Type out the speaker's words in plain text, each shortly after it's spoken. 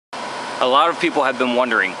A lot of people have been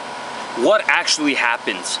wondering what actually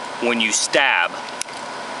happens when you stab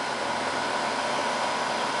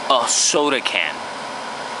a soda can.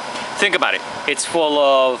 Think about it. It's full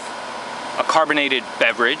of a carbonated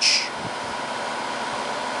beverage,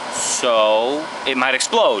 so it might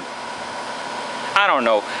explode. I don't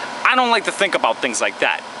know. I don't like to think about things like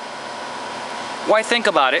that. Why think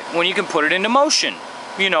about it when you can put it into motion?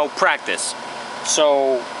 You know, practice.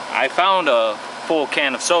 So I found a full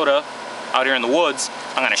can of soda out here in the woods.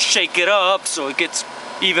 I'm gonna shake it up so it gets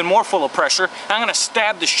even more full of pressure. I'm gonna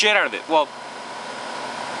stab the shit out of it. Well,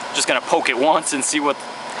 just gonna poke it once and see what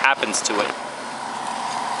happens to it.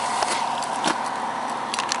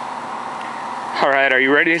 All right, are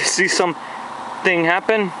you ready to see something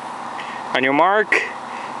happen? On your mark,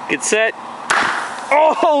 get set.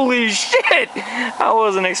 Oh, holy shit! I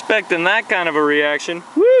wasn't expecting that kind of a reaction.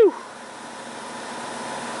 Woo!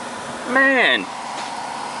 Man.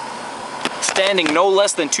 Standing no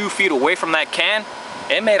less than 2 feet away from that can,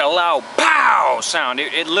 it made a loud pow sound.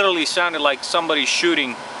 It literally sounded like somebody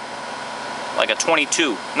shooting like a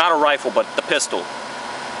 .22. Not a rifle, but the pistol.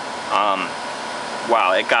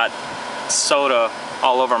 Wow, it got soda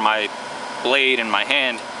all over my blade and my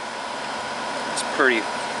hand. It's pretty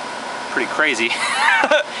crazy.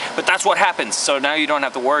 But that's what happens. So now you don't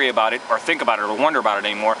have to worry about it or think about it or wonder about it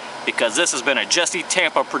anymore, because this has been a Jesse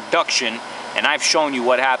Tampa production, and I've shown you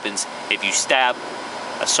what happens if you stab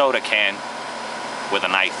a soda can with a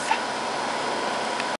knife.